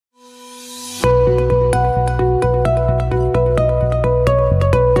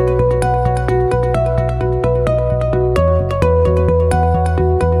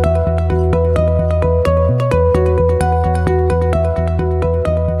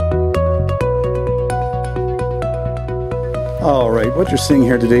Alright, what you're seeing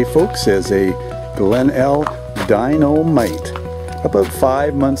here today, folks, is a Glen-L Dyno Mite. About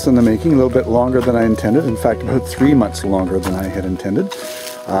 5 months in the making, a little bit longer than I intended. In fact, about 3 months longer than I had intended.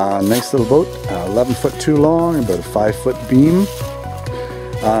 Nice little boat, 11 foot 2 long, about a 5 foot beam.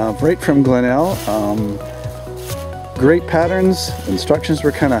 Right from Glen-L. Great patterns. Instructions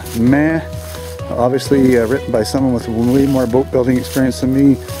were kind of meh. Obviously written by someone with way more boat building experience than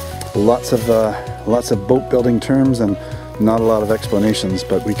me. Lots of boat building terms and not a lot of explanations,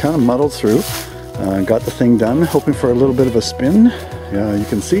 but we kind of muddled through. Got the thing done, hoping for a little bit of a spin. You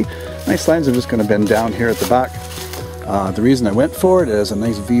can see nice lines. I'm just going to bend down here at the back. The reason I went for it is a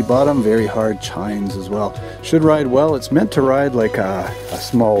nice V bottom, very hard chines as well. Should ride well. It's meant to ride like a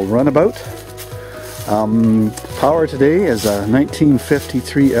small runabout. Power today is a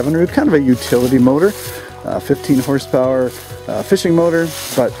 1953 Evinrude, kind of a utility motor, 15 horsepower fishing motor,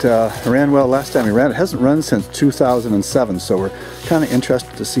 but ran well last time we ran. It hasn't run since 2007, so we're kind of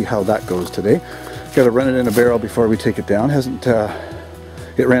interested to see how that goes today. Got to run it in a barrel before we take it down.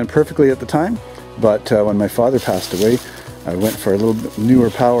 It ran perfectly at the time, but when my father passed away, I went for a little bit newer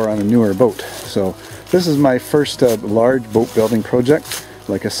power on a newer boat. So this is my first large boat building project.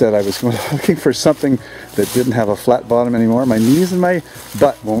 Like I said, I was looking for something that didn't have a flat bottom anymore. My knees and my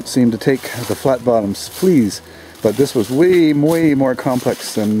butt won't seem to take the flat bottoms, please. But this was way more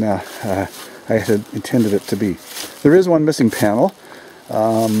complex than I had intended it to be. There is one missing panel.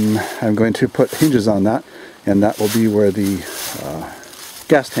 I'm going to put hinges on that, and that will be where the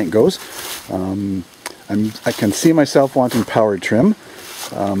gas tank goes. I can see myself wanting power trim.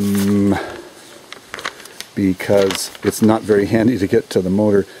 Because it's not very handy to get to the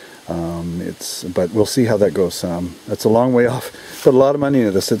motor. But we'll see how that goes. That's a long way off. Put a lot of money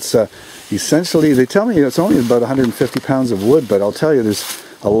into this. It's essentially, they tell me it's only about 150 pounds of wood, but I'll tell you there's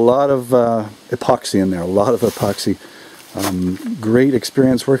a lot of epoxy in there, a lot of epoxy. Great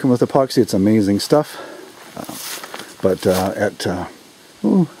experience working with epoxy. It's amazing stuff.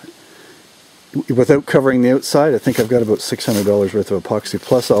 Without covering the outside, I think I've got about $600 worth of epoxy,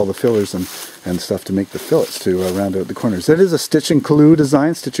 plus all the fillers and stuff to make the fillets to round out the corners. It is a stitch and glue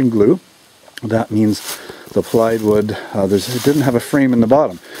design, stitch and glue. That means the plywood, it didn't have a frame in the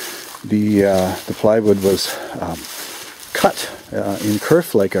bottom. The plywood was cut in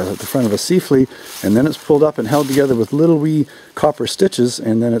kerf like the front of a sea flea, and then it's pulled up and held together with little wee copper stitches,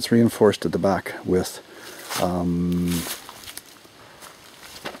 and then it's reinforced at the back with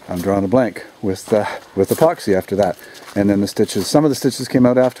I'm drawing a blank with epoxy after that, and then the stitches. Some of the stitches came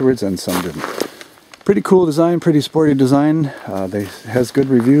out afterwards, and some didn't. Pretty cool design, pretty sporty design. It has good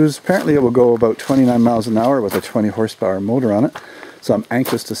reviews. Apparently, it will go about 29 miles an hour with a 20 horsepower motor on it. So I'm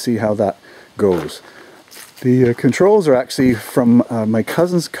anxious to see how that goes. The controls are actually from my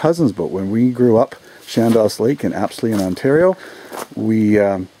cousin's boat. When we grew up, Chandos Lake in Apsley in Ontario, we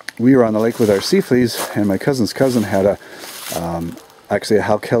were on the lake with our sea fleas, and my cousin's cousin had actually a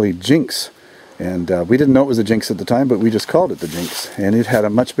Hal Kelly Jinx, and we didn't know it was a Jinx at the time, but we just called it the Jinx, and it had a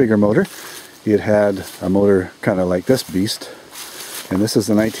much bigger motor. It had a motor kind of like this beast, and this is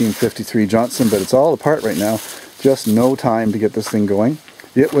the 1953 Johnson, but it's all apart right now. Just no time to get this thing going.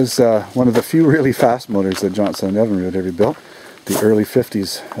 It was one of the few really fast motors that Johnson and Evinrude ever built, the early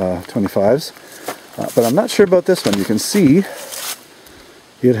 50s 25s, but I'm not sure about this one. You can see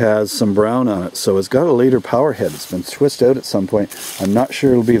it has some brown on it, so it's got a later power head. It's been switched out at some point. I'm not sure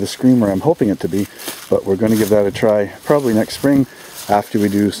it'll be the Screamer I'm hoping it to be, but we're going to give that a try probably next spring after we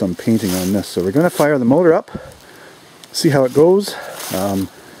do some painting on this. So we're going to fire the motor up, see how it goes. You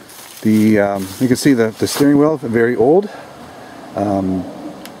can see the steering wheel, very old,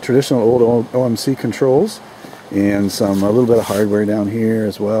 traditional old OMC controls, and a little bit of hardware down here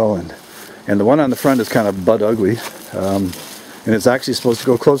as well. And the one on the front is kind of butt ugly. And it's actually supposed to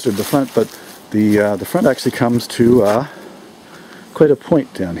go closer to the front, but the front actually comes to quite a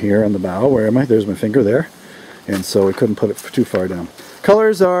point down here on the bow. Where am I? There's my finger there. And so we couldn't put it too far down.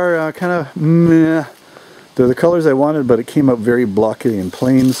 Colors are kind of meh. They're the colors I wanted, but it came out very blocky and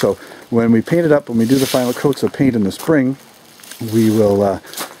plain. So when we paint it up, when we do the final coats of paint in the spring, we will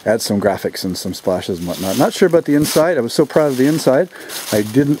add some graphics and some splashes and whatnot. Not sure about the inside. I was so proud of the inside, I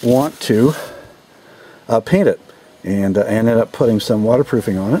didn't want to paint it. And I ended up putting some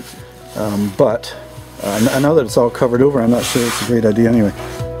waterproofing on it, but now that it's all covered over, I'm not sure it's a great idea anyway.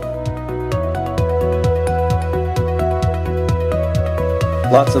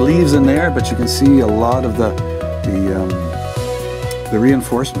 Lots of leaves in there, but you can see a lot of the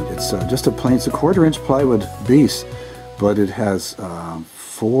reinforcement. It's just a plain, it's a 1/4-inch plywood base, but it has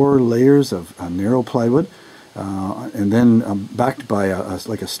 4 layers of narrow plywood, and then backed by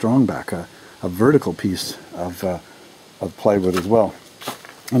like a strong back, a vertical piece of plywood as well.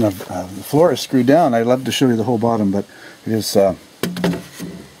 And the floor is screwed down. I'd love to show you the whole bottom, but it is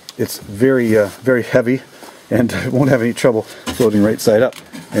it's very very heavy, and won't have any trouble floating right side up.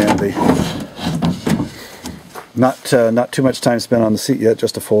 And not too much time spent on the seat yet,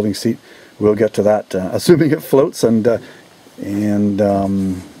 just a folding seat. We'll get to that, assuming it floats and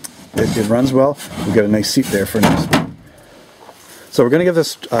it runs well. We'll get a nice seat there for next. So we're going to give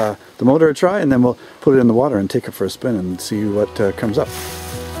this the motor a try, and then we'll put it in the water and take it for a spin and see what comes up.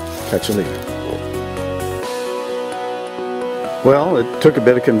 Catch you later. Well, it took a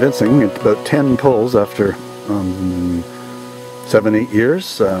bit of convincing. It's about 10 pulls after 7-8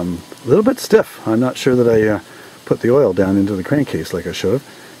 years. A little bit stiff. I'm not sure that I put the oil down into the crankcase like I should have,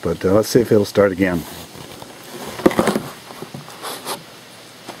 but let's see if it'll start again.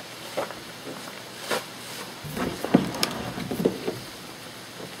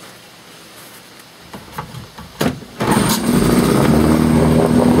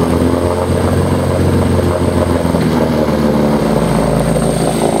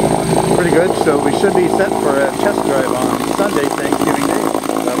 So we should be set for a test drive on Sunday, Thanksgiving Day.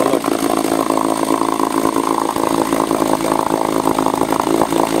 Let's have a look.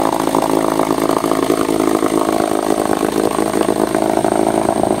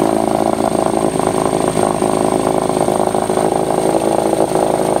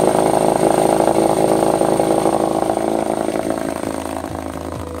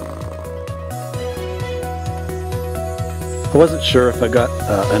 I wasn't sure if I got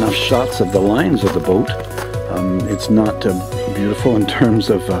enough shots of the lines of the boat. It's not beautiful in terms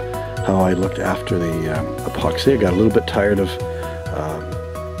of how I looked after the epoxy. I got a little bit tired of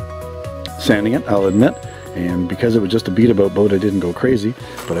sanding it, I'll admit, and because it was just a beat-about boat, I didn't go crazy,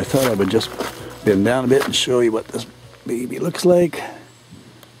 but I thought I would just bend down a bit and show you what this baby looks like.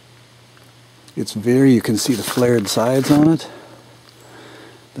 It's you can see the flared sides on it,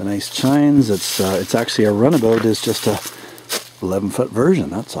 the nice chines. It's actually a runabout. It's just a 11-foot version,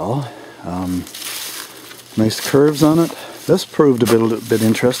 that's all. Nice curves on it. This proved a bit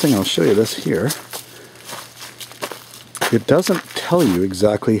interesting. I'll show you this here. It doesn't tell you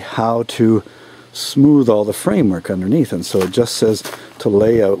exactly how to smooth all the framework underneath, and so it just says to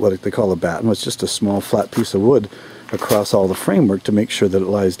lay out what they call a batten. It's just a small flat piece of wood across all the framework to make sure that it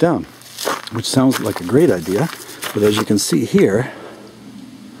lies down, which sounds like a great idea, but as you can see here,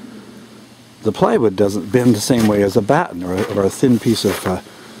 the plywood doesn't bend the same way as a batten or a thin piece of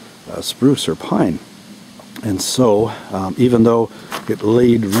spruce or pine. And so, even though it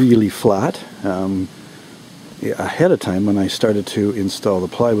laid really flat, ahead of time when I started to install the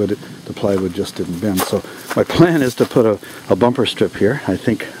plywood just didn't bend. So my plan is to put a bumper strip here. I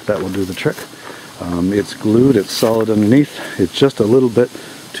think that will do the trick. It's glued, it's solid underneath. It's just a little bit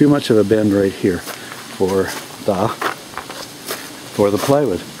too much of a bend right here for the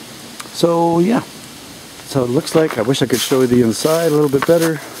plywood. So yeah, so it looks like. I wish I could show you the inside a little bit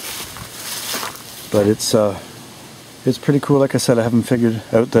better, but it's pretty cool. Like I said, I haven't figured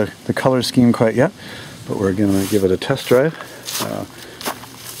out the color scheme quite yet, but we're going to give it a test drive.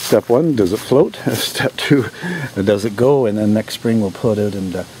 Step 1, does it float? Step 2, does it go? And then next spring we'll pull it out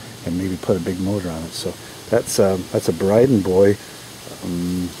and maybe put a big motor on it. So that's a Bride and Boy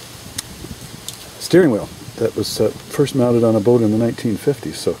steering wheel that was first mounted on a boat in the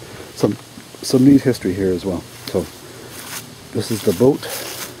 1950s. So some neat history here as well. So this is the boat.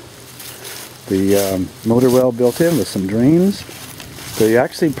 The motor well built in with some drains. They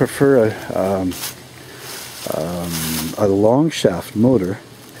actually prefer a long shaft motor,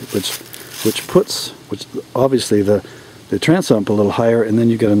 which obviously the transom up a little higher, and then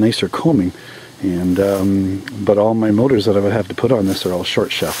you get a nicer combing. And but all my motors that I would have to put on this are all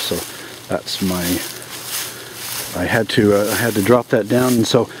short shaft, so that's I had to drop that down, and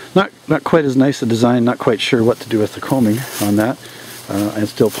so not quite as nice a design. Not quite sure what to do with the combing on that. I'm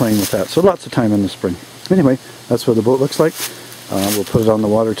still playing with that, so lots of time in the spring. Anyway, that's what the boat looks like. We'll put it on the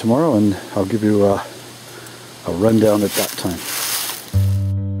water tomorrow, and I'll give you a rundown at that time.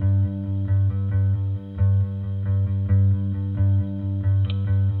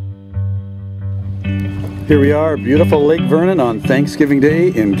 Here we are, beautiful Lake Vernon on Thanksgiving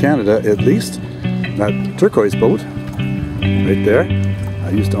Day in Canada, at least. That turquoise boat right there, I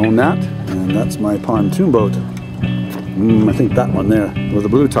used to own that, and that's my pontoon boat. I think that one there with a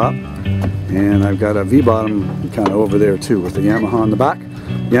blue top, and I've got a V-bottom kind of over there too with the Yamaha on the back.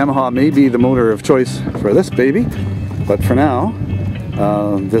 Yamaha may be the motor of choice for this baby, but for now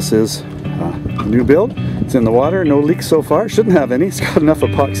this is a new build. It's in the water, no leaks so far, shouldn't have any. It's got enough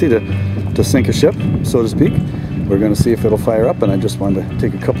epoxy to sink a ship, so to speak. We're going to see if it'll fire up, and I just wanted to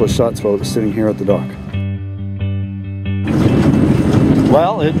take a couple of shots while it was sitting here at the dock.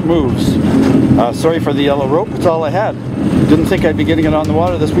 Well, it moves. Sorry for the yellow rope, it's all I had. Didn't think I'd be getting it on the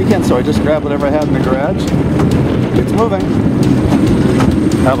water this weekend, so I just grabbed whatever I had in the garage. It's moving.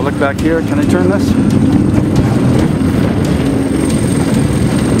 Have a look back here. Can I turn this?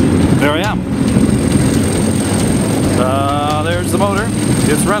 There I am. There's the motor.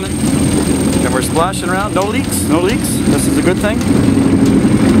 It's running. And we're splashing around. No leaks. No leaks. This is a good thing.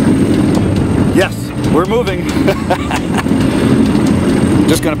 Yes, we're moving.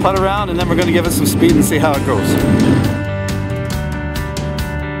 Just going to putt around and then we're going to give it some speed and see how it goes.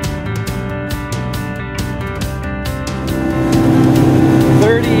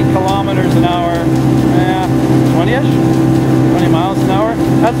 30 kilometers an hour, 20-ish, 20 miles an hour.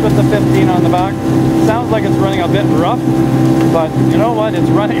 That's with the 15 on the back. Sounds like it's running a bit rough, but you know what? It's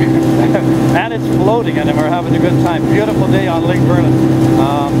running and it's floating and we're having a good time. Beautiful day on Lake Vernon.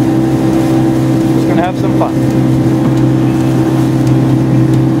 Just going to have some fun.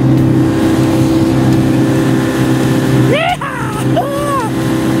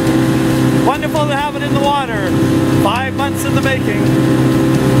 Wonderful to have it in the water. 5 months in the making.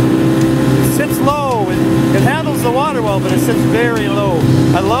 It sits low. It handles the water well, but it sits very low.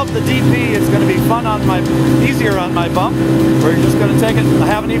 I love the DP. It's going to be fun on my, easier on my bump. We're just going to take it. I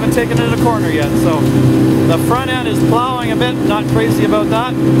haven't even taken it a corner yet. So the front end is plowing a bit. Not crazy about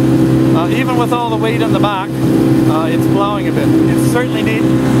that. Even with all the weight in the back, it's plowing a bit. It's certainly neat.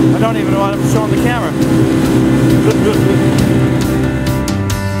 I don't even know what I'm showing the camera.